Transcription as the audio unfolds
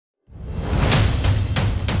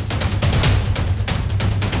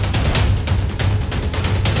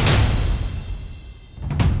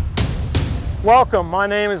Welcome, my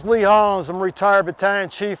name is Leigh Hollins. I'm a retired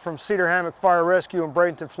battalion chief from Cedar Hammock Fire Rescue in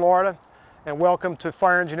Bradenton, Florida, and welcome to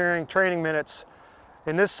Fire Engineering Training Minutes.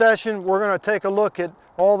 In this session, we're going to take a look at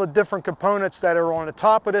all the different components that are on the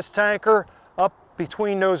top of this tanker, up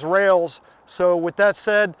between those rails. So with that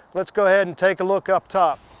said, let's go ahead and take a look up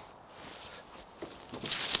top.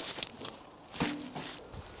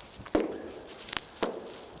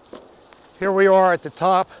 Here we are at the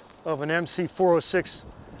top of an MC 406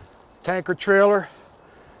 tanker trailer,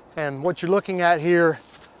 and what you're looking at here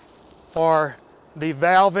are the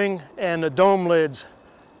valving and the dome lids.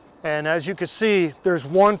 And as you can see, there's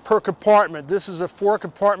one per compartment. This is a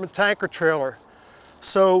 4-compartment tanker trailer.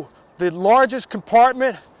 So the largest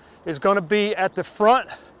compartment is going to be at the front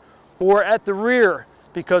or at the rear,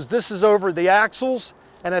 because this is over the axles,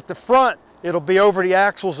 and at the front it'll be over the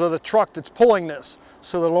axles of the truck that's pulling this.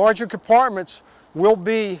 So the larger compartments will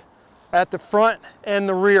be at the front and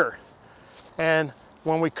the rear. And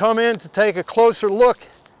when we come in to take a closer look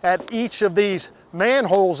at each of these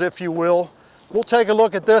manholes, if you will, we'll take a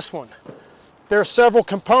look at this one. There are several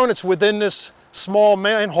components within this small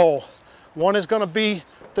manhole. One is going to be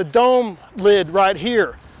the dome lid right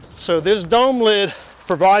here. So this dome lid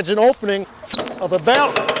provides an opening of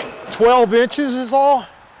about 12 inches is all.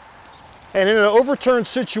 And in an overturned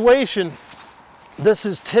situation, this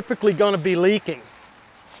is typically going to be leaking.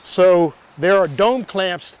 So there are dome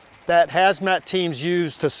clamps that hazmat teams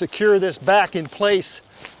use to secure this back in place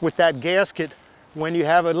with that gasket when you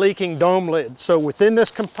have a leaking dome lid. So within this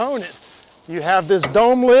component, you have this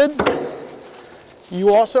dome lid.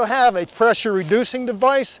 You also have a pressure reducing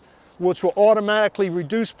device, which will automatically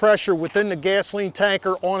reduce pressure within the gasoline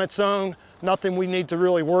tanker on its own. Nothing we need to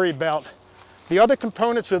really worry about. The other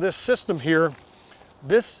components of this system here,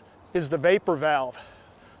 this is the vapor valve.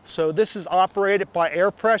 So this is operated by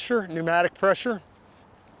air pressure, pneumatic pressure.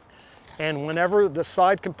 And whenever the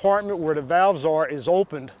side compartment where the valves are is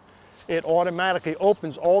opened, it automatically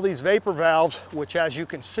opens all these vapor valves, which, as you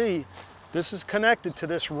can see, this is connected to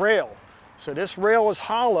this rail. So this rail is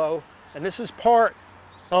hollow, and this is part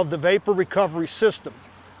of the vapor recovery system.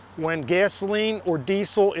 When gasoline or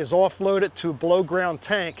diesel is offloaded to a below ground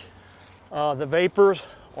tank, the vapors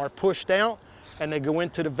are pushed out and they go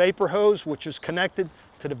into the vapor hose, which is connected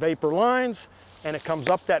to the vapor lines, and it comes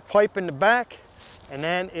up that pipe in the back, and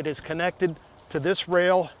then it is connected to this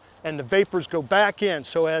rail, and the vapors go back in.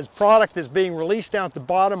 So as product is being released down at the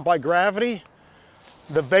bottom by gravity,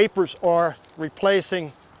 the vapors are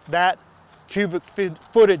replacing that cubic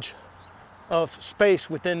footage of space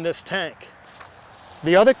within this tank.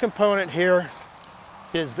 The other component here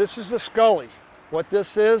is this is the scully. What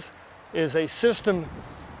this is a system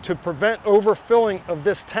to prevent overfilling of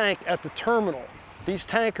this tank at the terminal. These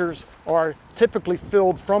tankers are typically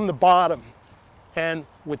filled from the bottom. And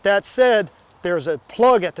with that said, there's a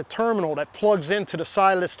plug at the terminal that plugs into the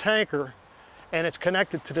side of this tanker, and it's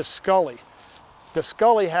connected to this scully. The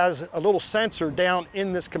scully has a little sensor down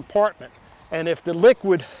in this compartment, and if the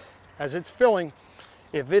liquid, as it's filling,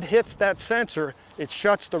 if it hits that sensor, it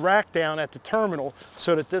shuts the rack down at the terminal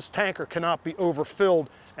so that this tanker cannot be overfilled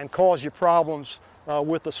and cause you problems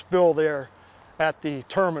with the spill there at the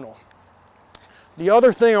terminal. The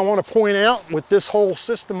other thing I want to point out with this whole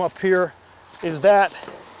system up here is that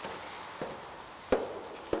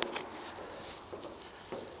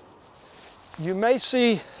you may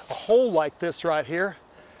see a hole like this right here,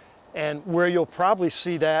 and where you'll probably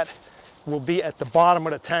see that will be at the bottom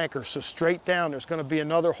of the tanker. So straight down, there's going to be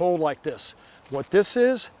another hole like this. What this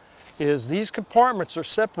is these compartments are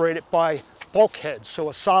separated by bulkheads, so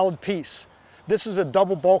a solid piece. This is a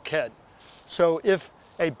double bulkhead. So if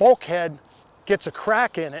a bulkhead gets a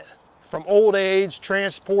crack in it from old age,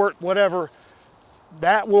 transport, whatever,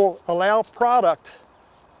 that will allow product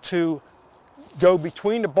to go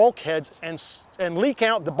between the bulkheads and leak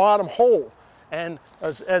out the bottom hole. And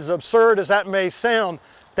as absurd as that may sound,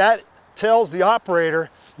 that tells the operator,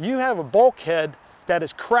 you have a bulkhead that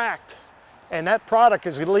is cracked and that product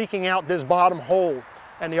is leaking out this bottom hole.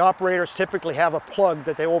 And the operators typically have a plug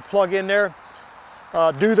that they will plug in there,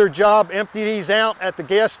 do their job, empty these out at the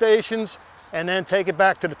gas stations, and then take it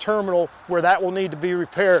back to the terminal where that will need to be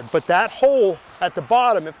repaired. But that hole at the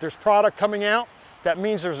bottom, if there's product coming out, that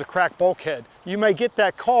means there's a cracked bulkhead. You may get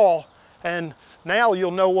that call, and now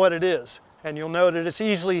you'll know what it is. And you'll know that it's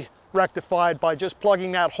easily rectified by just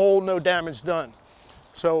plugging that hole, no damage done.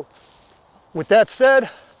 So with that said,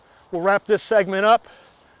 we'll wrap this segment up.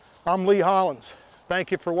 I'm Leigh Hollins.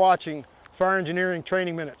 Thank you for watching Fire Engineering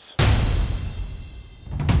Training Minutes.